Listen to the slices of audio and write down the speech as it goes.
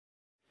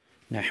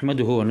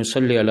நஹ்மதுஹு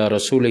வனுசல்லி அலா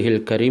ரசூலிஹில்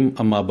கரீம்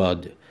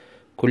அம்மாபாத்.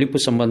 குளிப்பு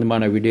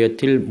சம்பந்தமான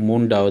விடயத்தில்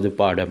 3வது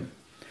பாடம்.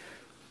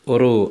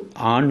 ஒரு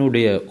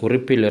ஆணுடைய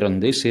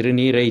உறுப்பிலிருந்து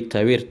சிறுநீரை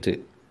தவிர்த்து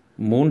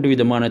 3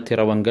 விதமான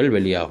திரவங்கள்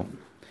வெளியாகும்.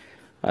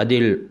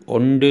 அதில்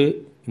ஒன்று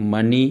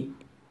மணி,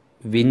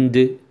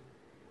 விந்து,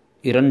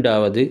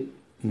 2வது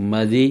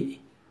மதி,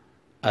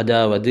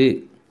 அதாவது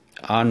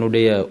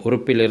ஆணுடைய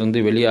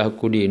உறுப்பிலிருந்து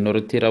வெளியாகக்கூடிய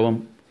இன்னொரு திரவம்,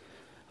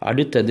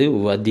 அடுத்தது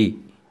வதி.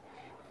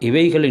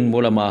 இவைகளின்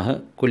மூலமாக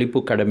குளிப்பு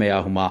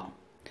கடமையாகுமா?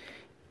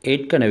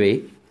 ஏற்கனவே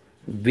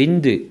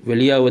விந்து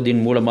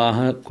வெளியாவதின்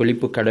மூலமாக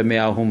குளிப்பு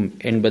கடமையாகும்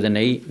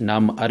என்பதனை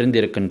நாம்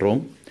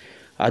அறிந்திருக்கின்றோம்.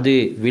 அது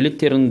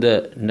விழித்திருந்த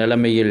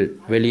நிலைமையில்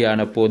வெளியான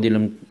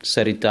போதிலும்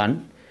சரிதான்,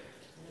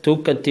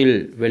 தூக்கத்தில்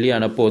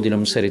வெளியான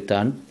போதிலும்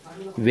சரிதான்,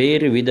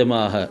 வேறு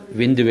விதமாக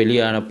விந்து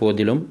வெளியான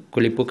போதிலும்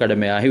குளிப்பு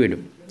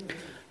கடமையாகிவிடும்.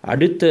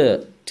 அடுத்த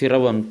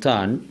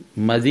திரவம்தான்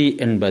மதி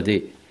என்பது.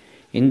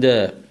 இந்த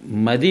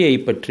மதியை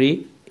பற்றி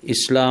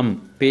இஸ்லாம்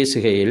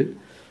பேசுகையில்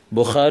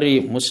புகாரி,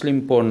 முஸ்லிம்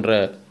போன்ற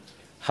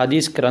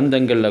ஹதீஸ்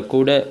கிரந்தங்களில்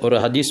கூட ஒரு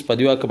ஹதீஸ்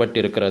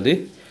பதிவாக்கப்பட்டிருக்கிறது.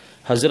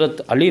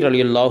 ஹஸ்ரத் அலி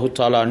ரலியல்லாஹு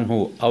தஆலா அன்ஹு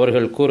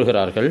அவர்கள்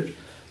கூறுகிறார்கள்,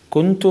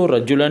 குந்து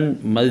ரஜுலன்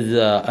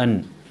மஸ்ஸாஅன்,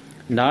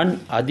 நான்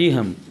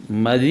அதிகம்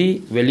மதி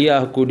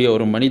வெளியாகக்கூடிய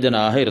ஒரு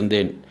மனிதனாக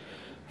இருந்தேன்.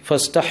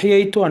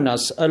 ஃபஸ்தஹ்யைத்து அன்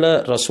அஸ்அல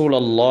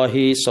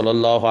ரசூலல்லாஹி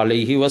ஸல்லல்லாஹு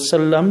அலைஹி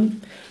வஸல்லம்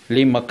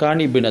லி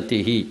மக்கானி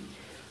பினத்திஹி.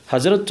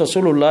 ஹஸ்ரத்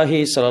ரசூலுல்லாஹி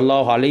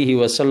ஸல்லல்லாஹு அலைஹி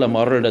வஸல்லம்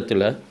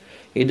அவர்களிடத்தில்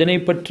இதனை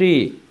பற்றி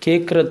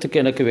கேட்குறதுக்கு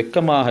எனக்கு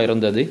வெட்கமாக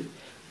இருந்தது.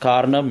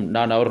 காரணம்,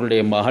 நான்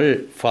அவர்களுடைய மகள்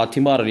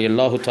ஃபாத்திமா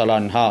ரலியல்லாஹு தஆலா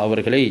அன்ஹா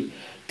அவர்களை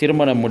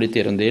திருமணம்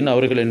முடித்திருந்தேன்.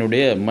 அவர்கள்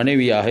என்னுடைய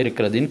மனைவியாக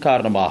இருக்கிறதின்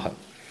காரணமாக.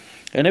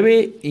 எனவே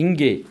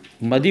இங்கே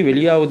மதி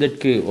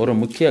வெளியாவதற்கு ஒரு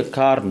முக்கிய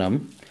காரணம்,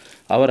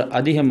 அவர்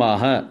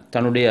அதிகமாக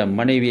தன்னுடைய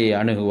மனைவியை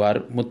அணுகுவார்,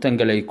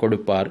 முத்தங்களை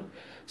கொடுப்பார்,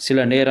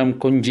 சில நேரம்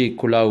கொஞ்சி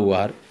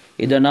குழாவுவார்.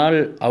 இதனால்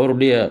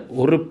அவருடைய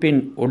உறுப்பின்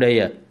உடைய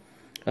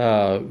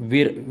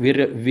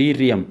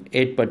வீரியம்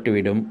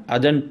ஏற்பட்டுவிடும்.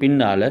 அதன்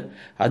பின்னால்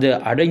அது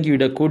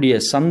அடங்கிவிடக்கூடிய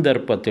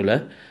சந்தர்ப்பத்தில்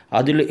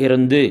அதில்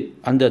இருந்து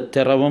அந்த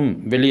திரவம்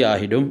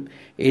வெளியாகிடும்.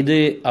 இது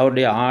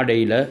அவருடைய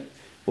ஆடையில்,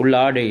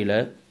 உள்ளாடையில்,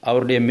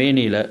 அவருடைய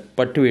மேனியில்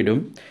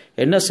பட்டுவிடும்.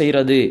 என்ன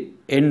செய்கிறது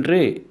என்று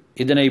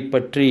இதனை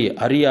பற்றி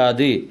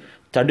அறியாது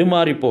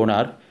தடுமாறி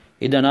போனார்.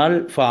 இதனால்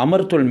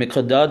அமர்துல்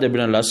மிக்தாத்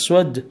இப்னு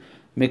அஸ்வத்,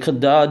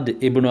 மிக்தாத்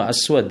இப்னு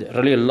அஸ்வத்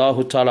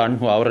ரலியல்லாஹு தஆலா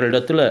அன்ஹு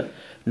அவர்களிடத்தில்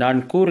நான்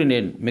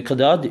கூறினேன்,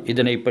 மிக்தாத்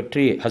இதனை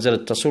பற்றி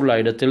ஹஸரத்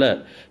ரசூலுல்லாஹ் இடத்தில்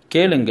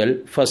கேளுங்கள்.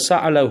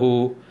 ஃபஸஅலஹு,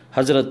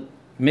 ஹஸரத்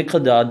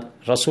மிக்தாத்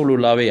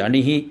ரசூலுல்லாவை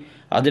அணுகி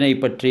அதனை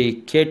பற்றி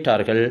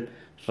கேட்டார்கள்.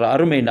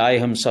 அருமை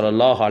நாயகம்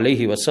ஸல்லல்லாஹு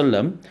அலைஹி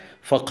வஸல்லம்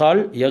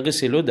ஃபகால்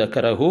யக்ஸிலு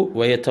தக்கரஹு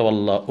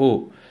வயத்தவல்லஹு,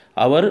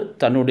 அவர்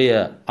தன்னுடைய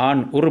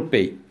ஆண்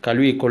உறுப்பை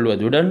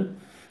கழுவிக்கொள்வதுடன்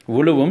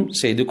வுலுவும்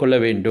செய்து கொள்ள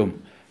வேண்டும்.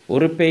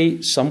 உறுப்பை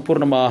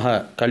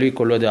சம்பூர்ணமாக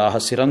கழுவிக்கொள்வது ஆக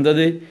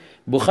சிறந்தது.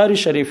 புகாரி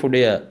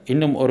ஷரீஃபுடைய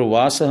இன்னும் ஒரு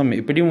வாசகம்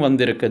இப்படியும்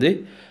வந்திருக்குது,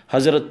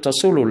 ஹஸரத்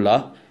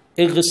ரசூலுல்லாஹ்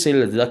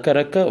இக்ஸில்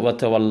ஜக்கரக்க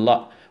வத்தவல்லா,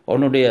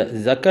 உன்னுடைய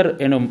ஜக்கர்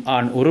எனும்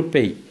ஆண்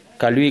உறுப்பை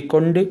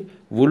கழுவிக்கொண்டு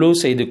வுலு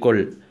செய்து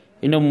கொள்.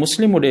 இன்னும்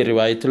முஸ்லிமுடைய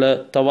ரிவாயத்தில்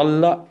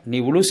தவல்லா, நீ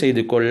வுலு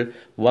செய்து கொள்,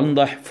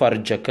 வந்தஹ்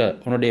ஃபர்ஜக்க,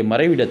 உன்னுடைய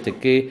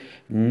மறைவிடத்துக்கு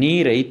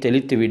நீரை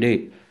தெளித்துவிடு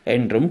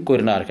என்றும்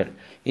கூறினார்கள்.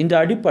 இந்த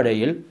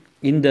அடிப்படையில்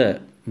இந்த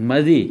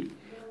மதி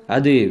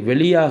அது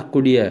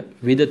வெளியாகக்கூடிய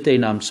விதத்தை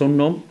நாம்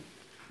சொன்னோம்.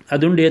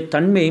 அதனுடைய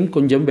தன்மையும்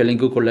கொஞ்சம்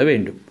விளங்கி கொள்ள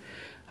வேண்டும்.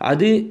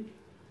 அது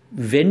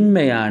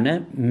வெண்மையான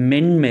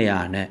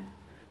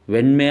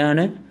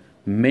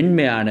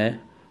மென்மையான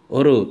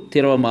ஒரு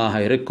திரவமாக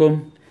இருக்கும்,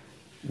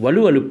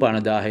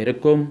 வலுவலுப்பானதாக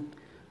இருக்கும்.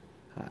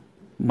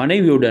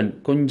 மனைவியுடன்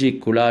கொஞ்சி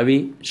குழாவி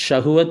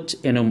ஷஹுவத்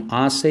எனும்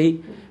ஆசை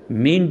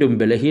மீண்டும்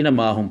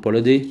பலகீனமாகும்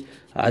பொழுது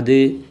அது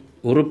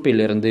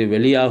உறுப்பிலிருந்து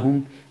வெளியாகும்.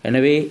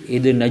 எனவே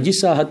இது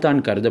நஜிஸாகத்தான்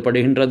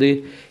கருதப்படுகின்றது.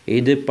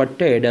 இது பட்ட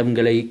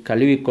இடங்களை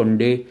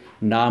கழுவிக்கொண்டு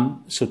நாம்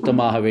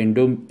சுத்தமாக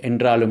வேண்டும்.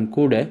 என்றாலும்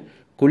கூட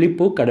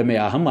குளிப்பு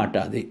கடமையாக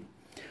மாட்டாது.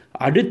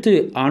 அடுத்து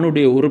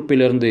ஆணுடைய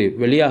உறுப்பிலிருந்து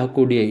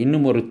வெளியாகக்கூடிய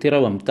இன்னும் ஒரு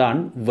திரவம் தான்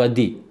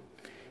வதி.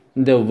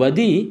 இந்த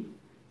வதி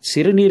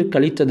சிறுநீர்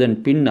கழித்ததன்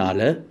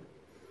பின்னால்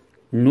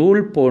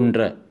நூல் போன்ற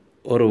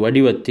ஒரு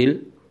வடிவத்தில்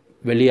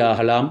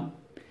வெளியாகலாம்.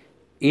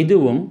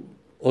 இதுவும்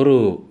ஒரு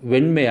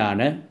வெண்மையான,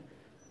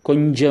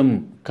 கொஞ்சம்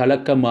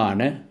கலக்கமான,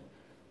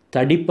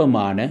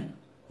 தடிப்பமான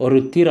ஒரு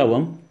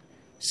திரவம்.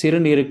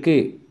 சிறுநீருக்கு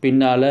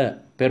பின்னால்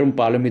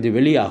பெரும்பாலும் இது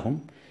வெளியாகும்.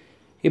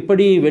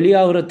 இப்படி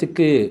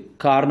வெளியாகிறதுக்கு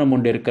காரணம்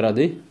ஒன்று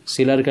இருக்கிறது.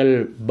 சிலர்கள்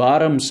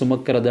பாரம்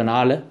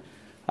சுமக்கிறதுனால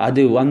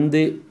அது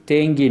வந்து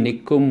தேங்கி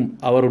நிற்கும்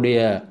அவருடைய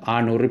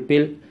ஆண்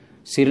உறுப்பில்.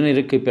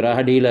 சிறுநீருக்கு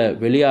பிறகடியில்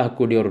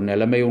வெளியாகக்கூடிய ஒரு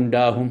நிலைமை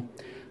உண்டாகும்.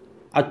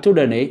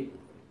 அத்துடனே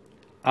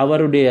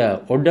அவருடைய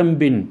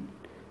உடம்பின்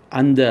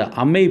அந்த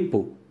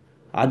அமைப்பு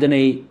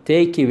அதனை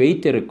தேக்கி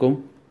வைத்திருக்கும்.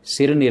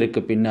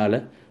 சிறுநீருக்கு பின்னால்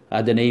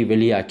அதனை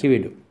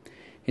வெளியாக்கிவிடும்.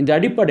 இந்த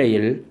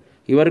அடிப்படையில்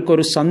இவருக்கு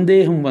ஒரு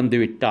சந்தேகம்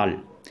வந்துவிட்டால்,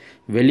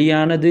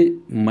 வெளியானது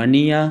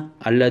மணியா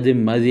அல்லது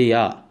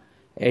மதியா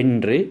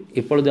என்று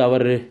இப்பொழுது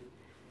அவர்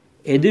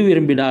எது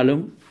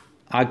விரும்பினாலும்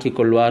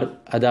ஆக்கிக்கொள்வார்,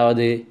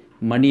 அதாவது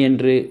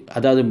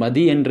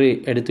மதி என்று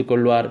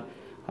எடுத்துக்கொள்வார்,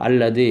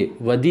 அல்லது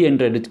வதி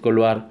என்று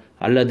எடுத்துக்கொள்வார்,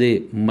 அல்லது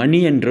மணி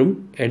என்றும்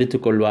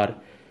எடுத்துக்கொள்வார்.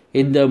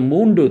 இந்த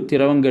 3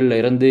 திரவங்களில்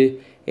இருந்து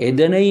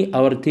எதனை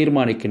அவர்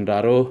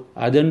தீர்மானிக்கின்றாரோ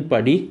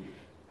அதன்படி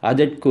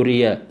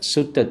அதற்குரிய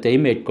சுத்தத்தை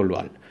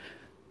மேற்கொள்வார்.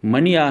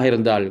 மணியாக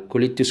இருந்தால்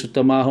குளித்து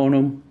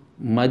சுத்தமாகணும்,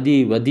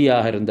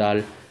 வதியாக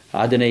இருந்தால்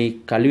அதனை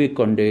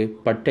கழுவிக்கொண்டு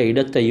பட்ட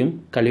இடத்தையும்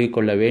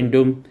கழுவிக்கொள்ள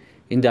வேண்டும்.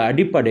 இந்த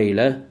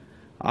அடிப்படையில்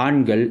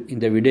ஆண்கள்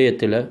இந்த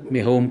விடயத்தில்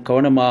மிகவும்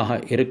கவனமாக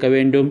இருக்க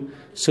வேண்டும்.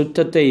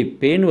 சுத்தத்தை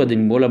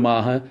பேணுவதன்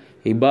மூலமாக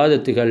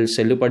இபாதத்துகள்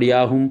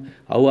செல்லுபடியாகும்.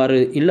 அவ்வாறு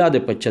இல்லாத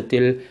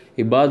பட்சத்தில்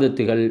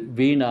இபாதத்துகள்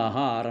வீணாக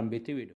ஆரம்பித்துவிடும்.